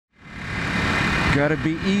Gotta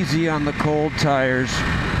be easy on the cold tires.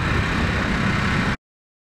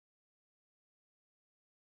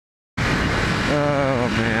 Oh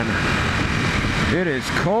man, it is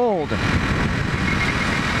cold.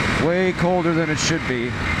 Way colder than it should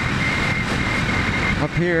be.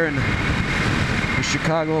 Up here in the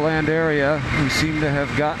Chicagoland area, we seem to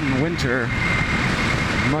have gotten winter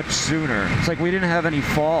much sooner. It's like we didn't have any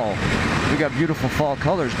fall. We got beautiful fall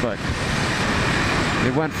colors, but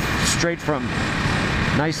it went straight from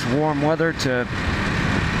nice warm weather to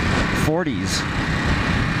 40s.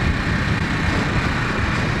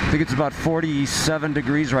 I think it's about 47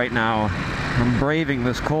 degrees right now. I'm braving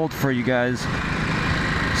this cold for you guys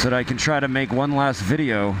so that I can try to make one last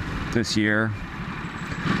video this year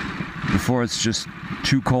before it's just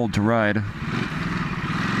too cold to ride.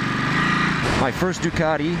 My first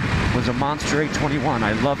Ducati was a Monster 821.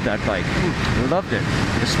 I loved that bike. I loved it,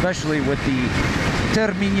 especially with the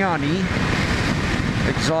Terminiani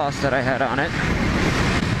exhaust that I had on it.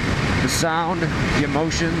 The sound, the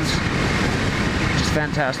emotions, just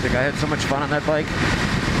fantastic. I had so much fun on that bike.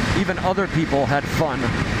 Even other people had fun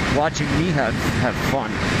watching me have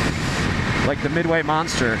fun. Like the Midway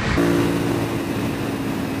Monster.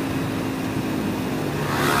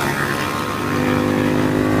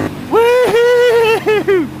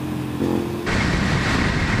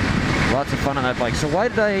 Lots of fun on that bike. So why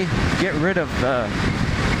did I get rid of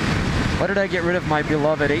my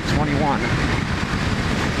beloved 821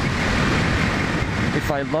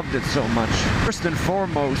 if I loved it so much? First and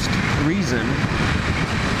foremost reason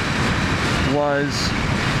was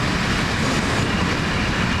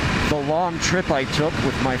the long trip I took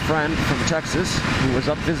with my friend from Texas who was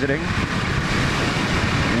up visiting.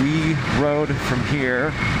 We rode from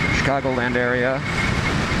here, Chicagoland area,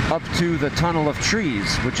 up to the Tunnel of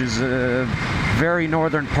Trees, which is a very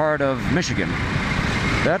northern part of Michigan.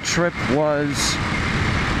 That trip was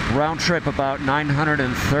round trip about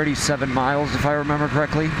 937 miles, if I remember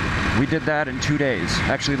correctly. We did that in 2 days,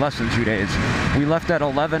 actually less than 2 days. We left at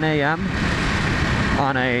 11 a.m.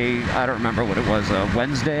 on a, I don't remember what it was, a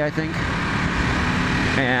Wednesday, I think,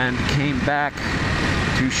 and came back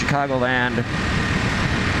to Chicagoland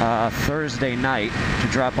Thursday night to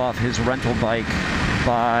drop off his rental bike we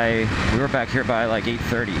were back here by like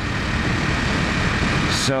 8:30.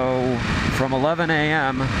 So from 11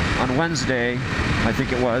 a.m. on Wednesday, I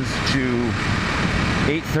think it was, to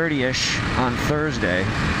 8:30-ish on Thursday,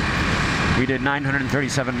 we did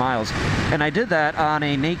 937 miles. And I did that on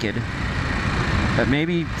a naked.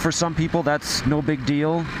 Maybe for some people that's no big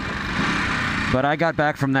deal, but I got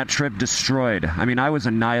back from that trip destroyed. I mean, I was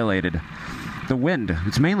annihilated. The wind,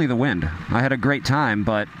 it's mainly the wind. I had a great time,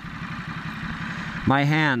 but my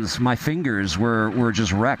hands, my fingers were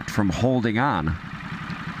just wrecked from holding onto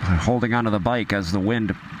the bike as the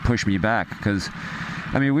wind pushed me back. Because,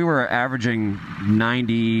 I mean, we were averaging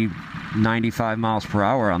 90, 95 miles per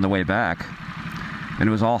hour on the way back, and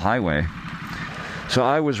it was all highway. So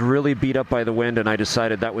I was really beat up by the wind, and I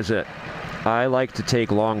decided that was it. I like to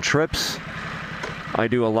take long trips. I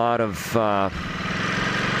do a lot of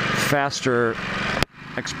faster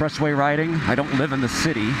expressway riding. I don't live in the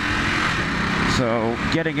city, so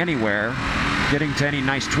getting anywhere, getting to any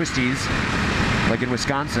nice twisties, like in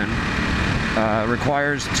Wisconsin,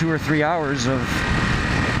 requires 2 or 3 hours of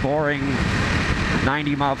boring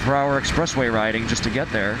 90-mile-per-hour expressway riding just to get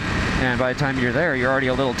there. And by the time you're there, you're already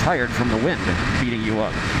a little tired from the wind beating you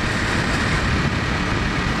up.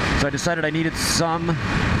 So I decided I needed some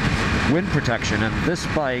wind protection, and this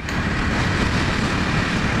bike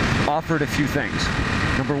offered a few things.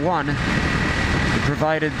 Number one, it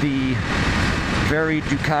provided the very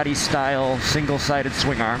Ducati-style single-sided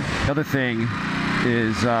swing arm. The other thing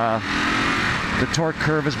is the torque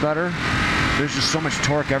curve is better. There's just so much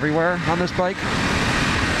torque everywhere on this bike.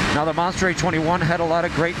 Now the Monster 821 had a lot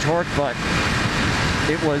of great torque, but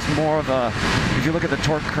it was more of a, if you look at the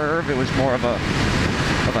torque curve, it was more of a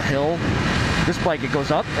hill. This bike, it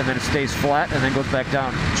goes up and then it stays flat and then goes back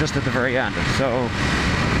down just at the very end. So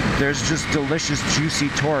there's just delicious, juicy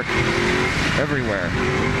torque everywhere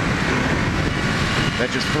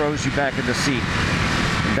that just throws you back in the seat.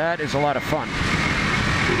 And that is a lot of fun,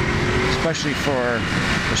 especially for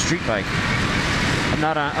a street bike. I'm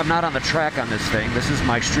not on the track on this thing. This is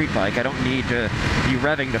my street bike. I don't need to be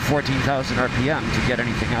revving to 14,000 RPM to get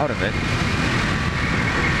anything out of it.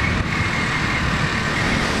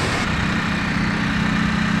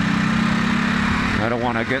 I don't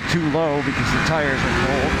want to get too low because the tires are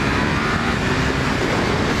cold.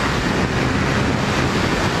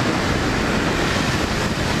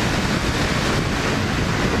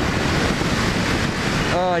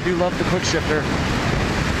 Oh, I do love the quick shifter.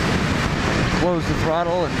 close the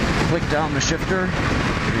throttle and click down the shifter.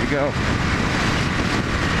 There you go.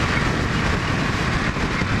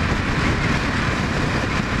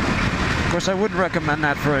 Of course, I wouldn't recommend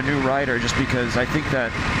that for a new rider just because I think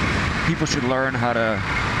that people should learn how to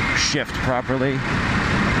shift properly,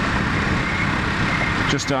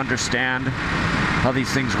 just to understand how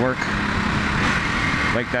these things work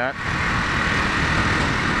like that.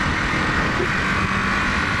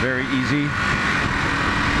 Very easy,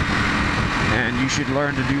 and you should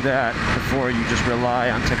learn to do that before you just rely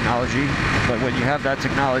on technology. But when you have that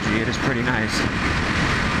technology, it is pretty nice.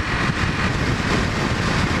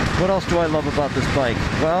 What else do I love about this bike?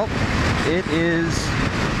 Well, it is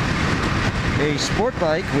a sport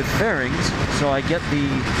bike with fairings, so I get the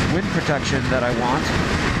wind protection that I want,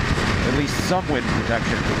 at least some wind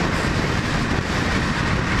protection.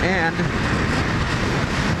 And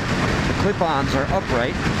the clip-ons are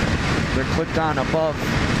upright. They're clipped on above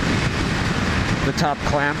the top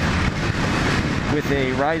clamp with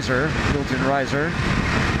a riser, built-in riser,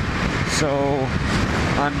 so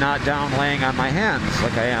I'm not down laying on my hands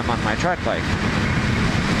like I am on my track bike.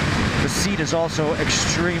 The seat is also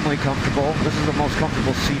extremely comfortable. This is the most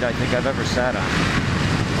comfortable seat I think I've ever sat on.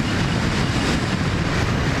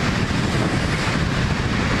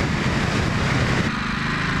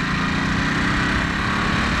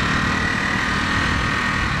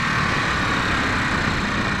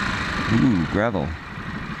 Ooh, gravel.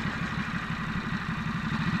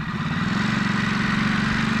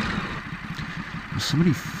 There's so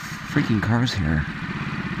many freaking cars here.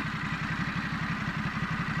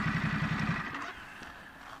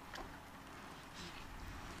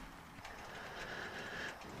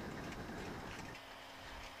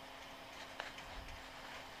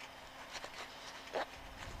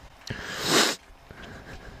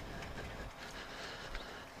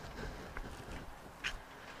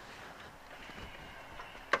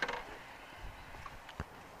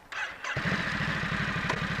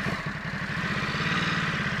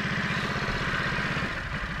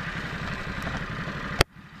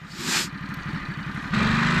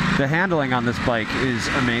 The handling on this bike is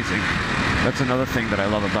amazing. That's another thing that I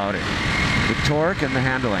love about it. The torque and the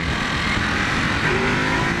handling.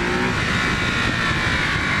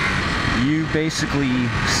 You basically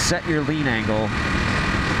set your lean angle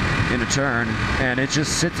in a turn, and it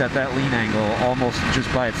just sits at that lean angle almost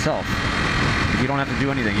just by itself. You don't have to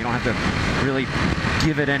do anything. You don't have to really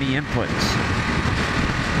give it any inputs.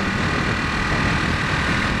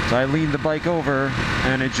 So I lean the bike over,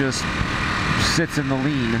 and it just sits in the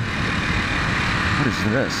lean. What is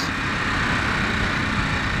this?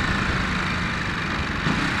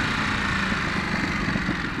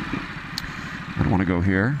 I don't want to go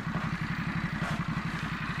here.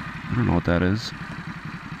 I don't know what that is.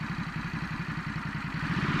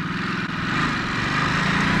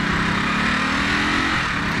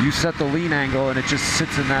 You set the lean angle and it just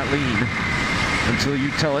sits in that lean until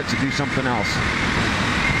you tell it to do something else.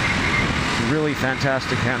 Really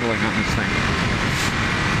fantastic handling on this thing.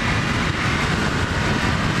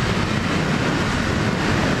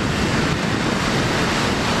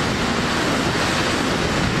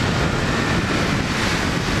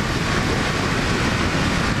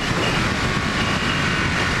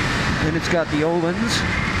 And it's got the Ohlins,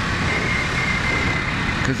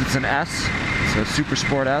 because it's an S. It's a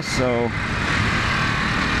Supersport S, so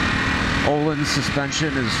Ohlins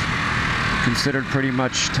suspension is considered pretty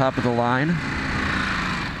much top of the line.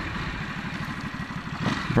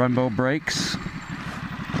 Brembo brakes.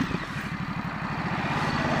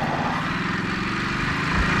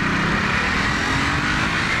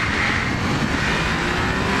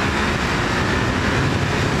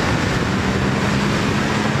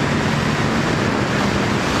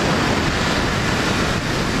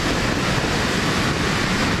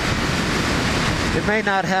 It may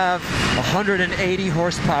not have 180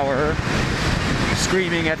 horsepower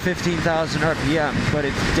screaming at 15,000 RPM, but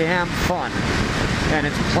it's damn fun, and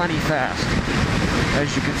it's plenty fast,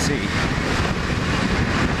 as you can see.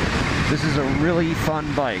 This is a really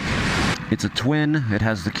fun bike. It's a twin, it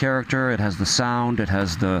has the character, it has the sound, it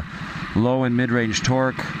has the low and mid-range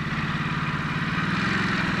torque,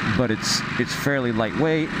 but it's fairly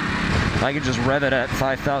lightweight. I can just rev it at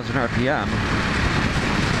 5,000 RPM,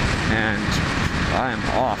 and I am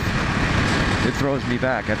off. It throws me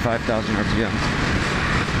back at 5,000 RPM.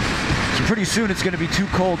 So pretty soon it's going to be too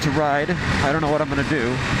cold to ride. I don't know what I'm going to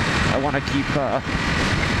do. I want to keep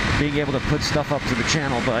being able to put stuff up to the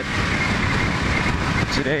channel, but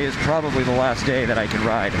today is probably the last day that I can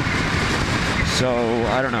ride. So,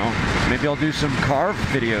 I don't know. Maybe I'll do some car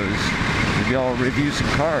videos. Maybe I'll review some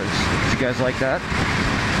cars. You guys like that?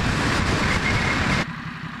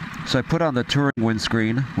 So I put on the touring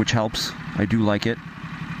windscreen, which helps. I do like it.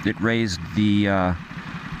 It raised the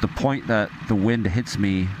point that the wind hits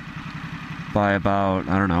me by about,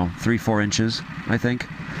 I don't know, 3-4 inches, I think.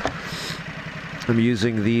 I'm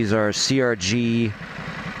using, these are CRG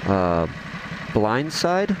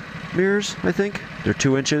blindside mirrors, I think. They're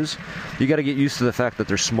 2 inches. You got to get used to the fact that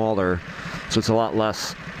they're smaller, so it's a lot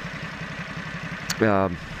less, I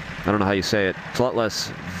don't know how you say it, it's a lot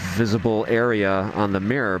less visible area on the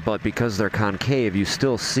mirror, but because they're concave, you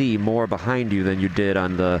still see more behind you than you did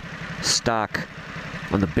on the stock,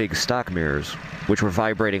 on the big stock mirrors, which were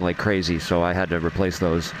vibrating like crazy, so I had to replace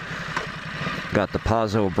those. Got the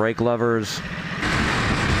Pazzo brake levers,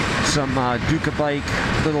 some Ducati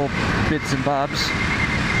little bits and bobs.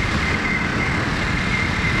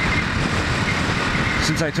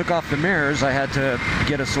 Since I took off the mirrors, I had to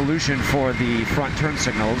get a solution for the front turn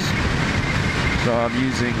signals. So I'm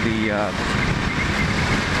using the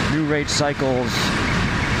New Rage Cycles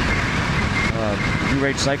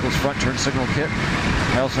front turn signal kit.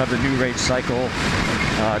 I also have the New Rage Cycle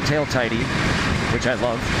tail tidy, which I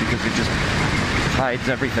love because it just hides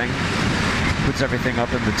everything, puts everything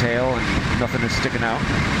up in the tail and nothing is sticking out.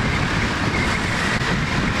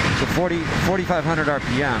 So 4,500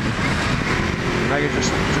 RPM. I can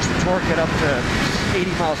just torque it up to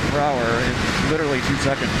 80 miles per hour in literally 2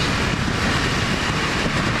 seconds.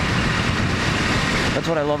 That's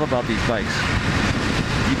what I love about these bikes.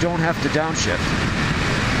 You don't have to downshift.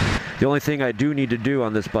 The only thing I do need to do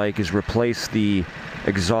on this bike is replace the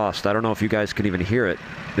exhaust. I don't know if you guys can even hear it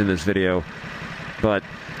in this video, but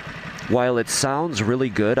while it sounds really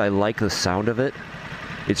good, I like the sound of it,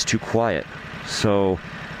 it's too quiet. So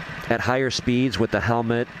at higher speeds with the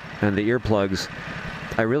helmet and the earplugs,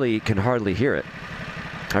 I really can hardly hear it.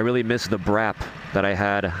 I really miss the brap that I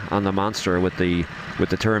had on the Monster with the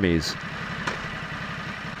Termes.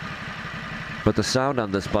 But the sound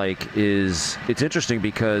on this bike is, it's interesting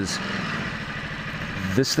because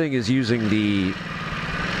this thing is using the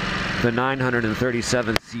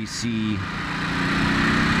 937cc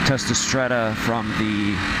Testastretta from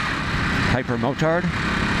the Hyper Motard,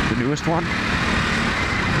 the newest one.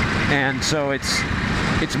 And so it's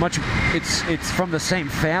from the same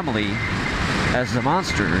family as the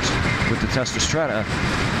Monsters with the Testastretta,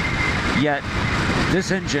 yet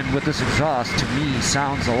this engine with this exhaust to me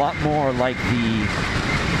sounds a lot more like the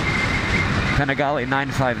Panigale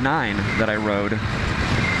 959 that I rode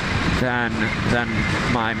than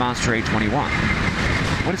my Monster 821.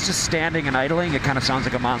 When it's just standing and idling, it kind of sounds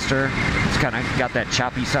like a Monster. It's kind of got that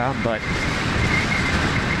choppy sound, but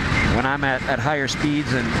when I'm at higher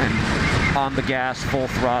speeds and on the gas, full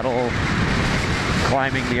throttle,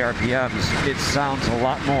 climbing the RPMs, it sounds a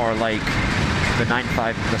lot more like the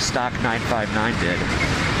stock 959 did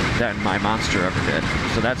than my Monster ever did.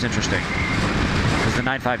 So that's interesting. Because the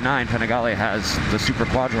 959 Panigale has the Super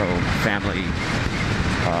Quattro family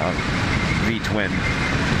V-twin,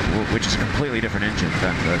 which is a completely different engine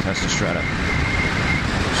than the Testastretta.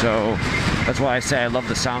 So that's why I say I love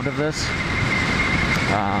the sound of this.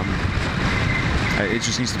 It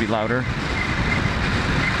just needs to be louder.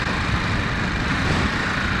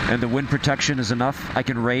 And the wind protection is enough. I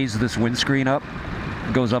can raise this windscreen up.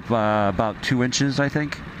 It goes up about 2 inches, I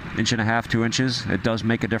think. 1.5 to 2 inches. It does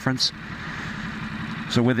make a difference.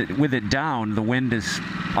 So with it down, the wind is,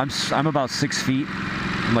 I'm about 6 feet.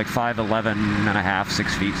 I'm like 5'11 and a half,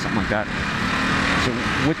 6 feet, something like that. So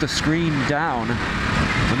with the screen down,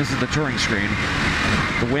 and this is the touring screen,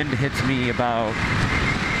 the wind hits me about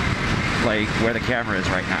like where the camera is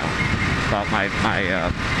right now, about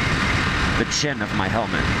the chin of my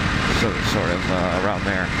helmet, so sort of around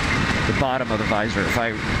there, the bottom of the visor. If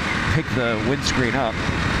I pick the windscreen up,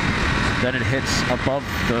 then it hits above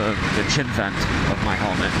the chin vent of my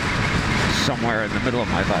helmet, somewhere in the middle of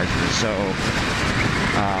my visor. So,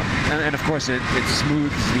 and of course it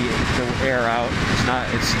smooths the air out.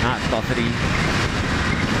 It's not buffety,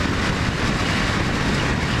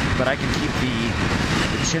 but I can keep the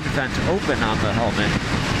chin vent open on the helmet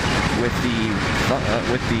with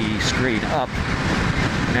the screen up,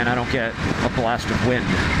 and I don't get a blast of wind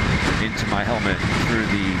into my helmet through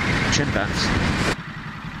the chin vents.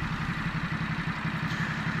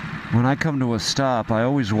 When I come to a stop, I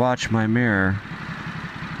always watch my mirror,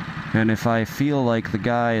 and if I feel like the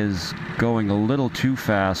guy is going a little too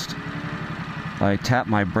fast, I tap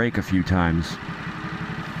my brake a few times,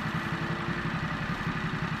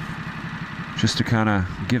 just to kind of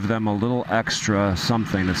give them a little extra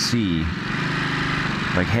something to see.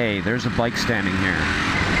 Like, hey, there's a bike standing here.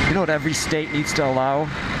 You know what every state needs to allow?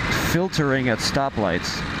 Filtering at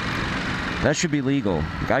stoplights. That should be legal.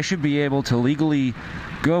 I should be able to legally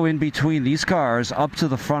go in between these cars up to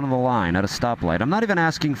the front of the line at a stoplight. I'm not even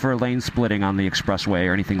asking for lane splitting on the expressway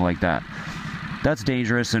or anything like that. That's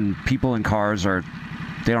dangerous, and people in cars they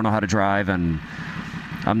don't know how to drive, and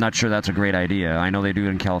I'm not sure that's a great idea. I know they do it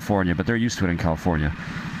in California, but they're used to it in California.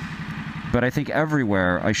 But I think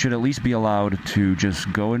everywhere I should at least be allowed to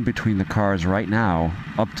just go in between the cars right now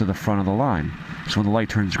up to the front of the line. So when the light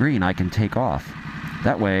turns green, I can take off.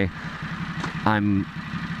 That way, I'm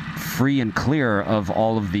free and clear of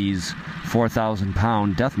all of these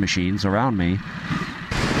 4,000-pound death machines around me.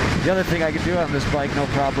 The other thing I can do on this bike, no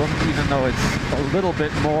problem, even though it's a little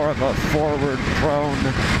bit more of a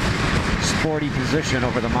forward-prone, sporty position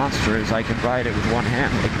over the Monster, is I can ride it with one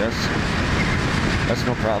hand like this. That's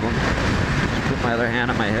no problem. Just put my other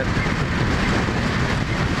hand on my hip.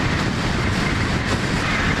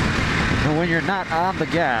 And when you're not on the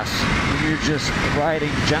gas, when you're just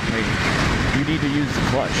riding gently, you need to use the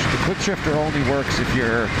clutch. The quick shifter only works if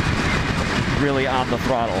you're really on the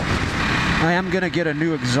throttle. I am going to get a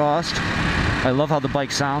new exhaust. I love how the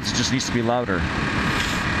bike sounds, it just needs to be louder.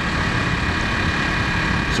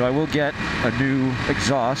 So I will get a new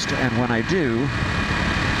exhaust, and when I do,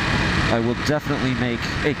 I will definitely make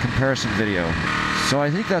a comparison video. So I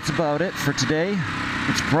think that's about it for today.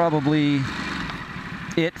 It's probably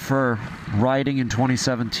it for riding in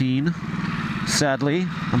 2017. Sadly,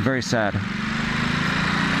 I'm very sad.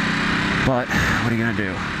 But what are you gonna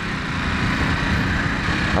do?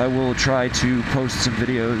 I will try to post some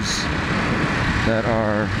videos that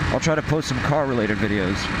are... I'll try to post some car-related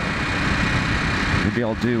videos. Maybe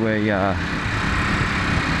I'll do a...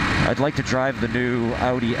 I'd like to drive the new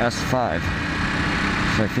Audi S5.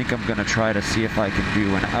 So I think I'm gonna try to see if I can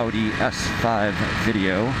do an Audi S5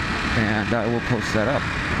 video, and I will post that up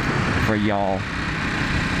for y'all.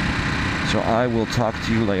 So I will talk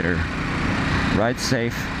to you later. Ride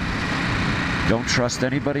safe. Don't trust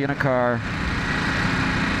anybody in a car.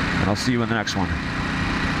 And I'll see you in the next one.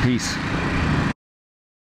 Peace.